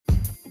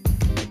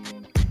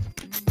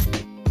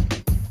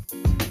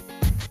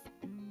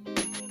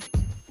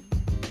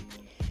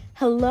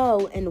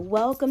Hello and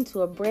welcome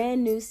to a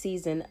brand new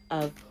season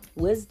of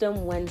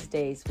Wisdom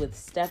Wednesdays with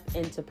Step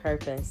Into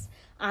Purpose.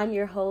 I'm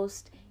your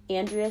host,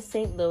 Andrea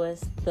St. Louis,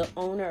 the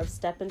owner of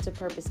Step Into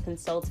Purpose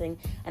Consulting,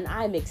 and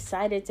I'm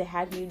excited to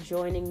have you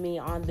joining me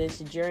on this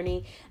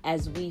journey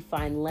as we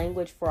find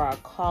language for our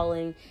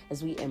calling,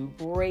 as we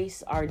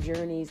embrace our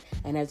journeys,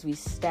 and as we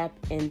step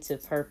into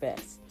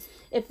purpose.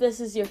 If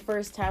this is your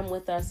first time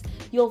with us,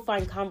 you'll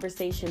find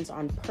conversations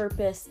on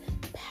purpose,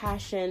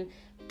 passion,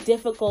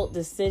 difficult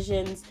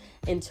decisions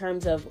in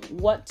terms of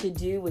what to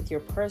do with your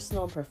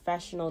personal and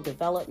professional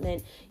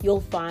development. You'll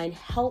find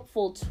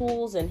helpful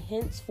tools and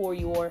hints for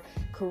your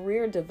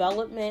career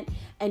development,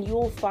 and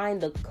you'll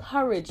find the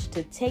courage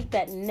to take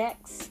that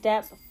next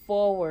step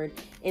forward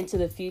into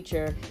the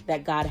future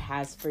that God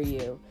has for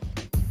you.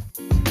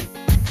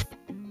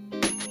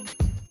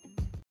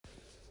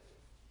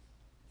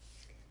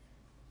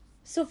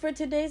 So for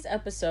today's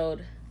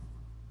episode,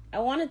 I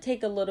want to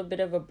take a little bit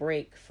of a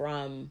break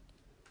from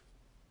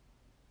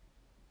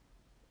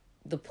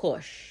the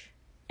push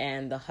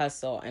and the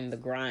hustle and the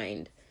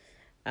grind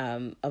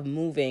of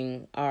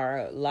moving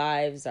our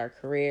lives, our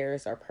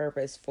careers, our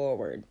purpose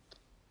forward.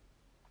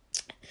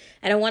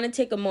 And I want to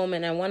take a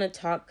moment. I want to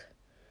talk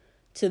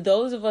to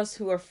those of us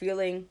who are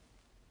feeling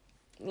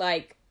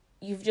like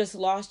you've just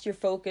lost your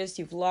focus,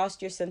 you've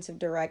lost your sense of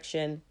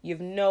direction,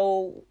 you've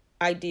no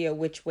idea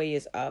which way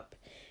is up,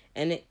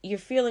 and you're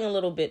feeling a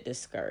little bit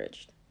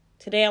discouraged.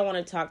 Today I want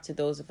to talk to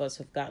those of us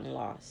who've gotten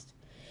lost.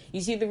 You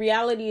see, the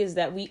reality is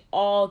that we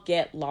all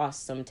get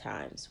lost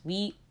sometimes.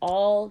 We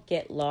all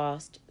get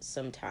lost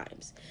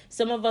sometimes.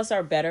 Some of us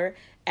are better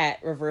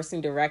at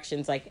reversing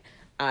directions. Like,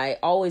 I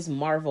always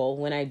marvel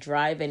when I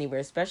drive anywhere,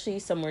 especially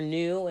somewhere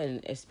new,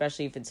 and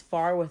especially if it's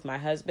far with my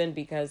husband,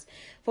 because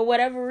for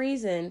whatever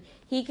reason,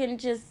 he can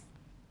just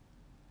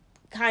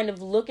kind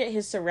of look at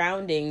his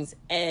surroundings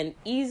and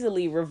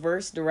easily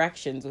reverse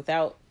directions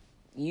without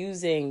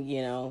using,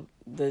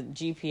 the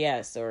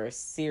GPS or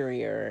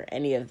Siri or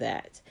any of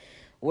that.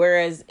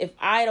 Whereas if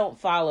I don't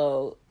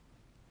follow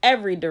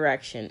every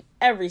direction,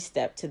 every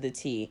step to the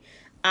T,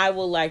 I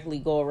will likely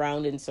go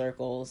around in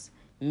circles,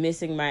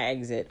 missing my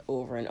exit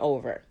over and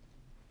over.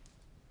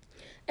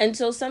 And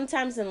so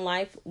sometimes in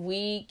life,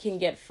 we can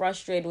get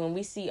frustrated when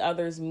we see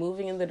others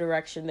moving in the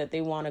direction that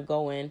they want to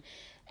go in,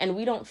 and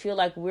we don't feel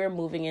like we're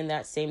moving in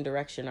that same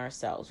direction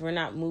ourselves. We're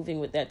not moving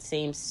with that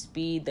same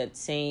speed, that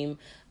same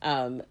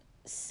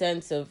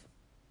sense of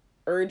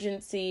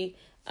urgency.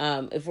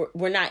 If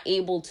we're not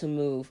able to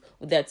move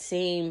with that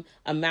same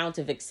amount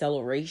of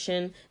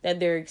acceleration that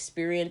they're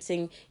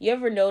experiencing. You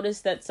ever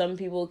notice that some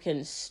people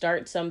can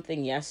start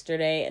something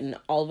yesterday and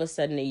all of a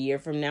sudden a year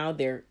from now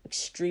they're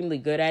extremely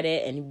good at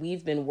it, and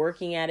we've been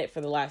working at it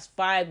for the last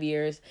 5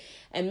 years,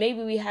 and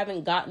maybe we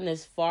haven't gotten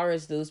as far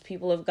as those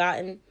people have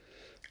gotten?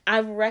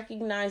 I've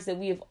recognized that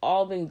we have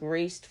all been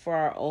graced for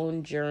our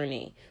own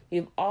journey.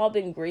 We've all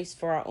been graced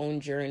for our own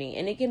journey.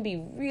 And it can be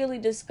really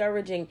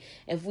discouraging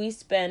if we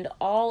spend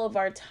all of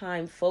our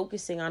time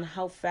focusing on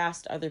how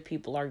fast other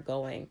people are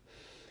going.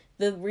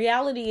 The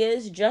reality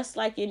is, just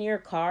like in your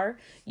car,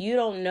 you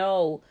don't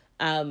know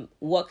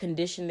what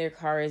condition their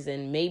car is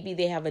in. Maybe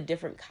they have a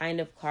different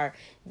kind of car.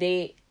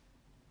 They're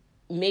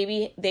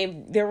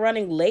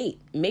running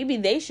late. Maybe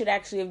they should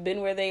actually have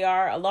been where they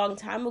are a long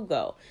time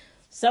ago.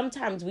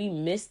 Sometimes we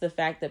miss the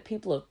fact that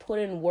people have put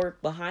in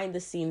work behind the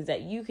scenes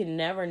that you can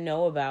never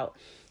know about.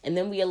 And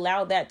then we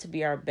allow that to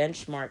be our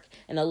benchmark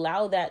and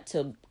allow that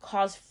to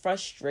cause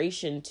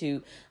frustration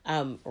to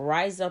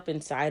rise up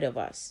inside of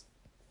us.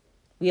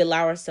 We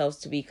allow ourselves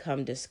to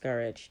become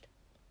discouraged.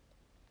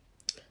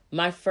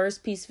 My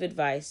first piece of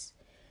advice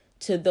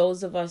to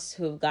those of us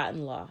who have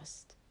gotten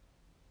lost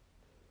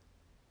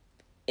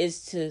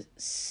is to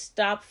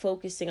stop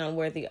focusing on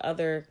where the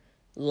other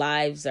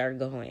lives are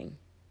going.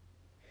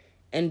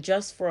 And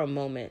just for a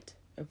moment,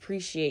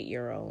 appreciate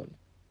your own.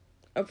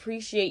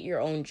 Appreciate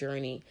your own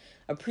journey.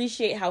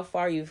 Appreciate how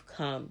far you've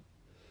come.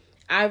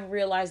 I've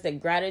realized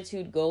that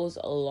gratitude goes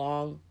a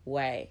long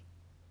way.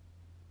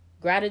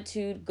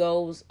 Gratitude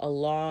goes a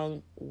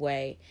long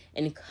way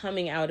in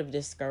coming out of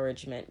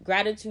discouragement.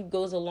 Gratitude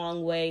goes a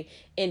long way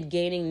in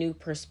gaining new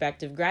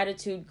perspective.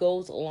 Gratitude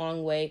goes a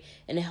long way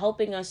in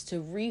helping us to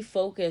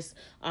refocus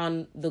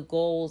on the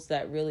goals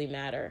that really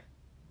matter.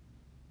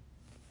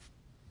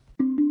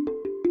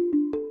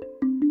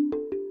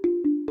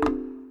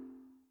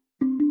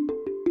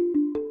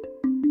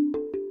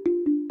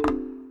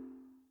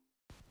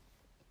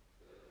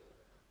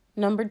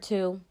 Number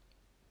 2,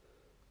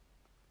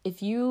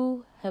 if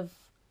you have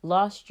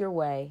lost your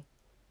way,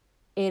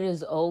 it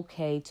is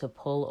okay to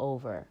pull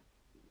over.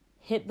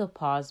 Hit the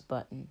pause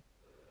button.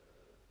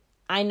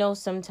 I know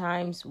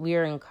sometimes we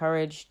are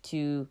encouraged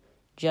to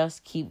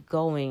just keep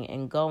going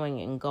and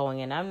going and going.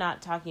 And I'm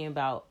not talking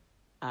about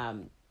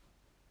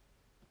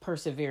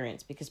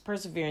perseverance, because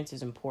perseverance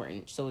is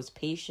important. So is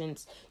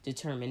patience,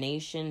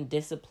 determination,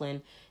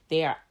 discipline.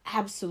 They are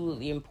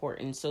absolutely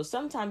important. So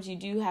sometimes you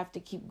do have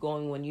to keep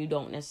going when you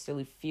don't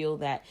necessarily feel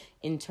that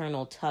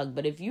internal tug.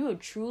 But if you have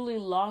truly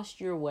lost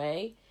your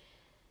way,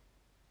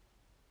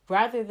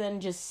 rather than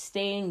just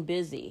staying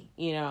busy,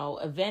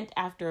 event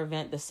after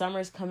event. The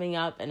summer's coming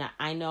up, and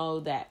I know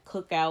that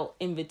cookout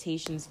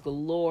invitations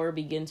galore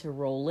begin to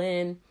roll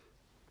in.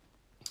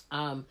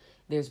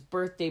 There's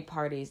birthday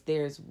parties,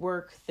 there's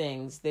work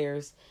things,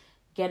 there's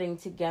getting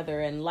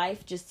together, and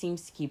life just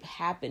seems to keep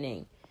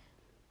happening.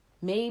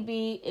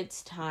 Maybe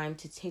it's time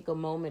to take a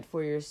moment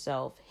for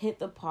yourself, hit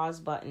the pause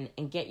button,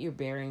 and get your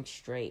bearings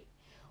straight.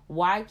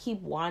 Why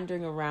keep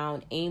wandering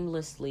around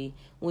aimlessly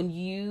when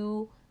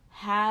you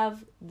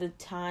have the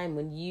time,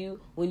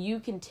 when you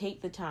can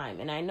take the time?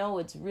 And I know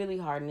it's really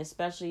hard, and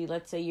especially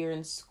let's say you're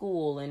in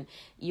school and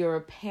you're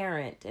a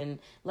parent, and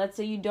let's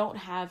say you don't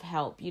have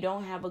help, you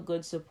don't have a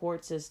good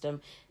support system.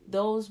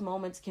 Those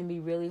moments can be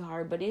really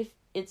hard. But if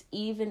it's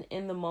even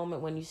in the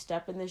moment when you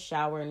step in the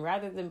shower, and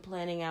rather than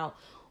planning out,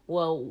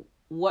 well,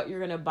 what you're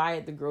going to buy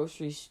at the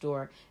grocery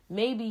store,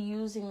 maybe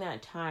using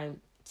that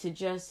time to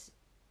just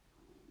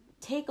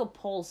take a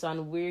pulse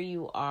on where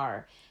you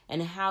are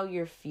and how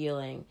you're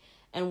feeling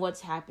and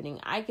what's happening.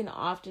 I can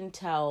often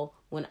tell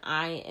when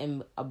I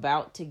am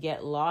about to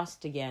get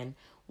lost again,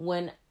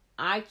 when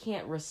I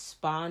can't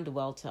respond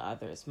well to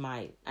others.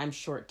 I'm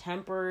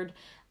short-tempered,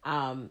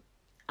 I'm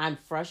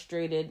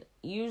frustrated.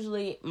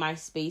 Usually my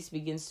space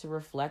begins to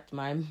reflect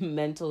my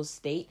mental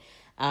state.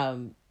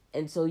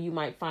 And so you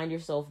might find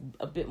yourself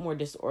a bit more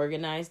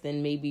disorganized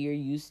than maybe you're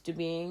used to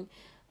being,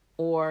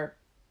 or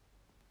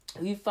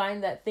you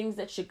find that things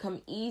that should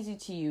come easy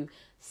to you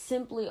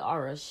simply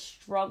are a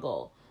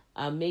struggle.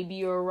 Maybe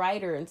you're a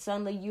writer and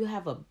suddenly you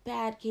have a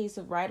bad case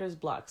of writer's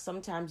block.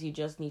 Sometimes you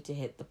just need to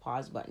hit the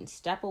pause button,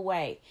 step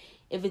away,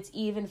 if it's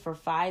even for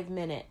 5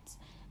 minutes,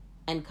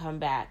 and come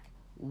back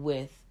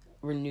with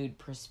renewed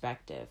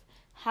perspective.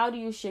 How do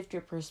you shift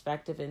your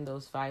perspective in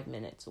those 5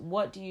 minutes?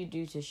 What do you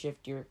do to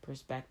shift your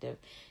perspective?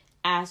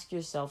 Ask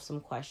yourself some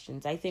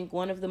questions. I think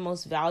one of the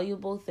most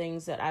valuable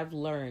things that I've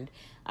learned,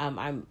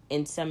 I'm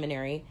in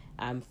seminary.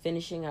 I'm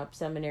finishing up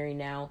seminary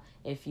now.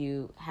 If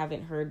you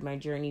haven't heard my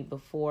journey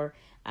before,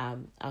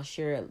 I'll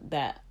share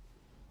that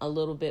a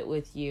little bit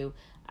with you.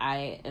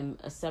 I am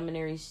a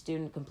seminary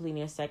student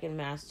completing a second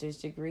master's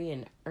degree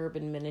in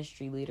urban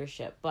ministry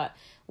leadership. But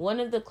one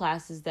of the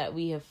classes that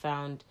we have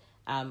found,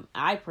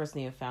 I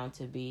personally have found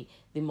to be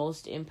the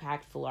most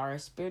impactful, are our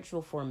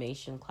spiritual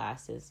formation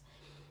classes.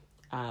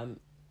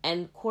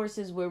 And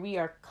courses where we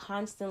are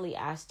constantly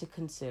asked to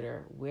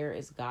consider, where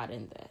is God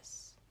in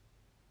this?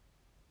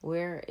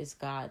 Where is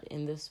God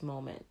in this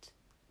moment?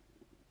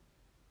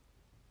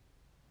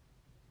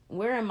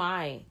 Where am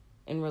I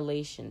in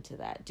relation to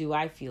that? Do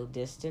I feel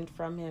distant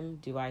from him?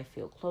 Do I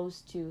feel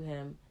close to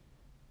him?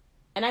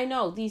 And I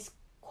know these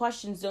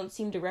questions don't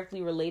seem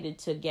directly related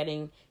to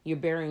getting your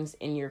bearings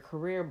in your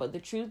career, but the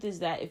truth is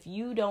that if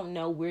you don't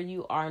know where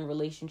you are in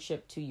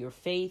relationship to your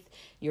faith,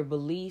 your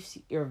beliefs,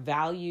 your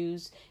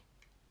values,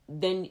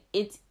 then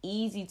it's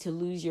easy to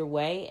lose your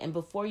way. And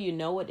before you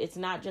know it, it's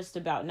not just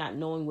about not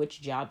knowing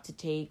which job to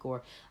take,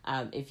 or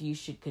if you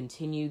should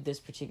continue this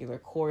particular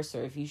course,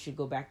 or if you should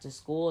go back to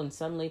school. And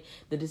suddenly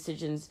the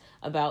decisions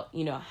about,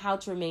 how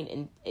to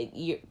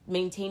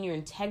maintain your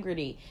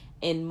integrity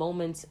in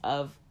moments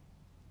of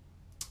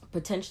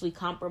potentially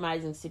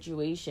compromising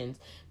situations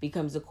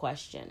becomes a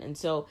question. And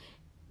so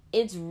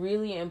it's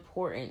really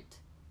important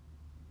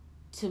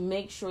to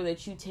make sure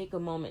that you take a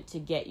moment to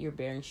get your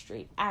bearings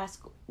straight.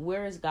 Ask,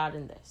 where is God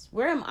in this?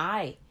 Where am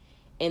I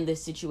in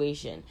this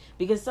situation?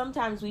 Because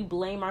sometimes we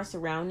blame our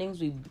surroundings,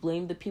 we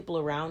blame the people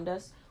around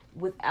us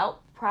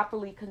without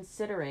properly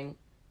considering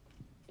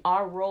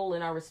our role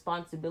and our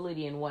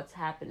responsibility in what's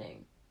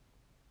happening.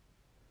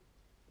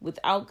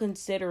 Without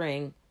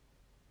considering,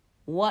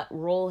 what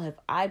role have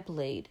I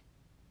played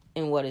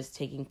in what is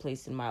taking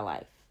place in my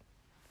life?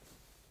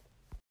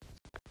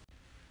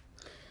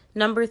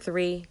 Number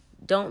 3,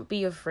 don't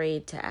be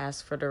afraid to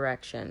ask for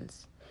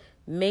directions.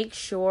 Make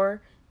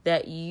sure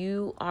that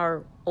you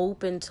are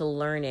open to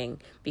learning,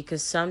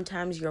 because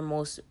sometimes your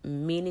most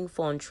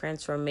meaningful and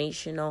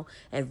transformational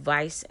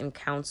advice and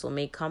counsel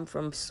may come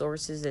from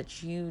sources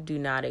that you do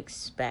not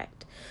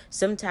expect.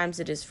 Sometimes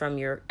it is from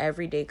your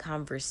everyday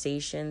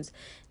conversations,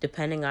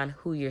 depending on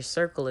who your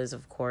circle is,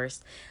 of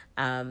course.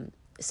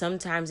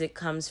 Sometimes it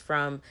comes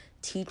from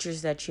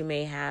teachers that you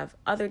may have.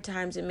 Other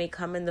times it may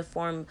come in the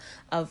form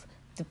of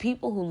the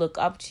people who look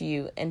up to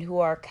you and who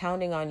are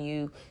counting on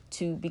you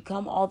to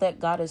become all that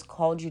God has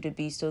called you to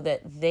be, so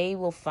that they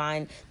will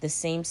find the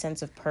same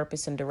sense of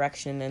purpose and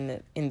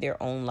direction in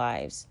their own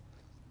lives.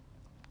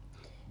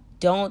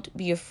 Don't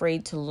be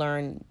afraid to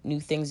learn new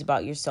things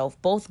about yourself,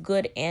 both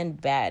good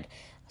and bad.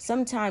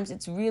 Sometimes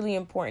it's really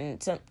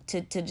important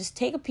to just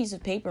take a piece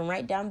of paper and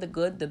write down the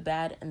good, the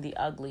bad, and the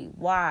ugly.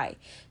 Why?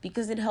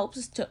 Because it helps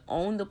us to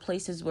own the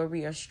places where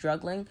we are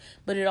struggling,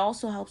 but it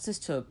also helps us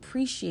to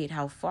appreciate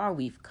how far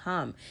we've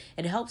come.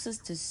 It helps us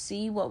to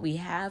see what we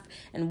have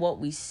and what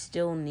we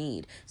still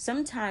need.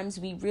 Sometimes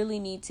we really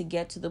need to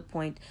get to the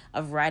point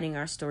of writing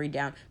our story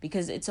down,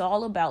 because it's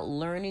all about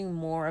learning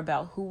more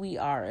about who we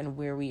are and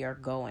where we are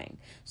going.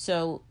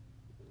 So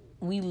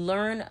we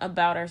learn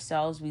about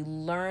ourselves, we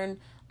learn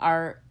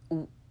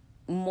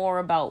more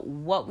about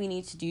what we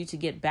need to do to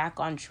get back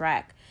on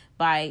track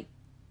by,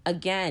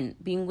 again,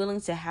 being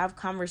willing to have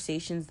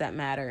conversations that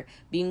matter,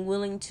 being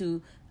willing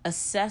to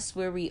assess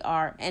where we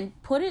are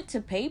and put it to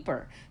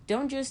paper.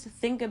 Don't just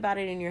think about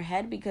it in your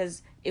head,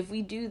 because if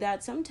we do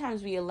that,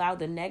 sometimes we allow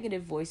the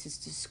negative voices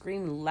to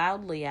scream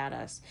loudly at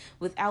us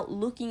without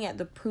looking at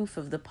the proof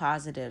of the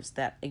positives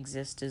that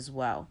exist as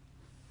well.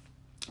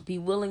 Be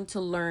willing to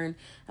learn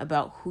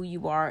about who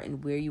you are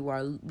and where you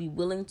are. Be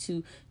willing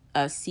to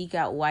seek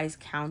out wise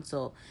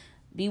counsel.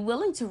 Be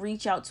willing to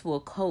reach out to a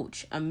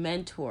coach, a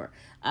mentor.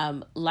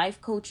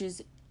 Life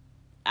coaches,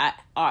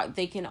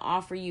 they can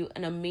offer you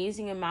an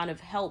amazing amount of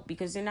help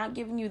because they're not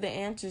giving you the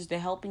answers. They're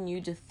helping you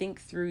to think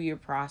through your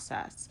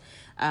process.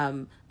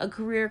 A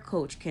career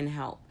coach can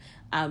help.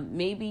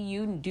 Maybe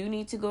you do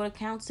need to go to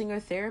counseling or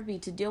therapy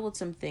to deal with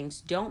some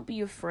things. Don't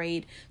be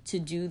afraid to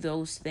do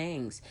those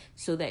things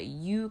so that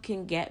you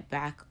can get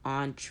back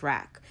on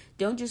track.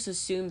 Don't just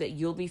assume that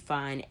you'll be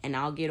fine and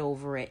I'll get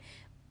over it,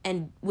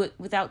 and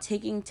without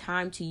taking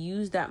time to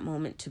use that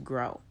moment to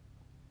grow.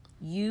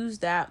 Use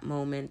that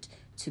moment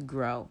to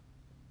grow.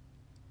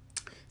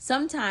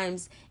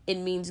 Sometimes it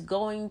means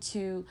going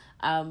to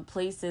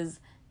places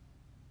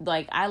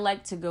like, I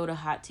like to go to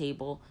Hot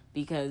Table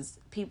because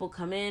people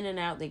come in and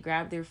out, they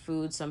grab their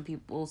food. Some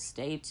people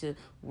stay to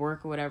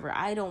work or whatever.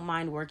 I don't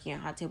mind working at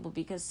Hot Table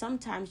because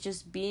sometimes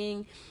just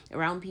being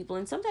around people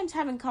and sometimes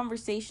having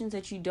conversations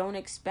that you don't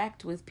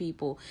expect with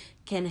people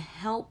can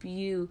help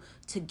you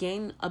to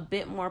gain a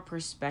bit more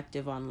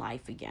perspective on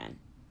life again.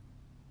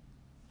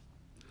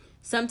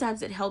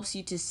 Sometimes it helps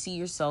you to see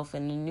yourself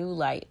in a new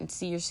light and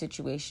see your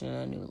situation in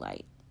a new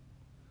light.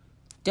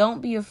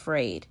 Don't be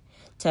afraid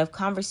to have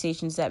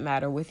conversations that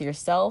matter with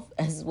yourself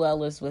as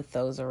well as with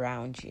those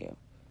around you.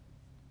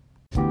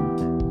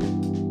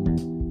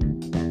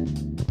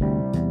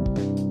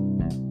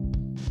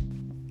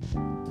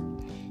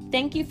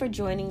 Thank you for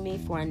joining me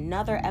for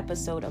another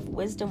episode of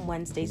Wisdom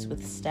Wednesdays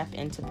with Step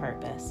Into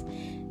Purpose.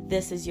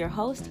 This is your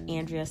host,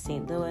 Andrea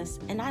St. Louis,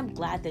 and I'm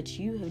glad that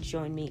you have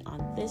joined me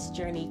on this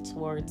journey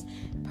towards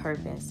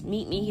purpose.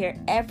 Meet me here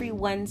every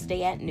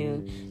Wednesday at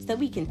noon so that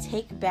we can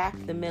take back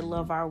the middle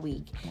of our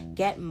week,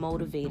 get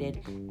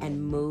motivated,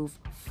 and move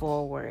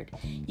forward.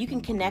 You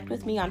can connect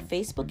with me on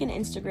Facebook and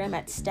Instagram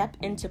at Step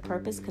Into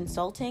Purpose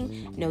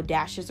Consulting, no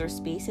dashes or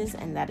spaces,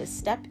 and that is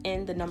Step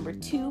In, the number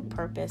 2,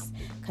 Purpose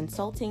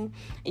Consulting.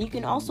 And you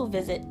can also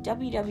visit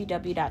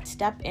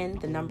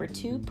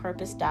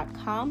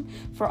www.stepin2purpose.com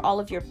for all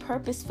of your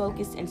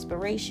purpose-focused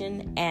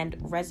inspiration and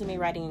resume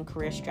writing and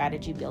career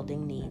strategy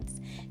building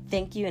needs.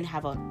 Thank you and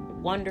have a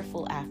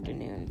wonderful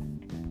afternoon.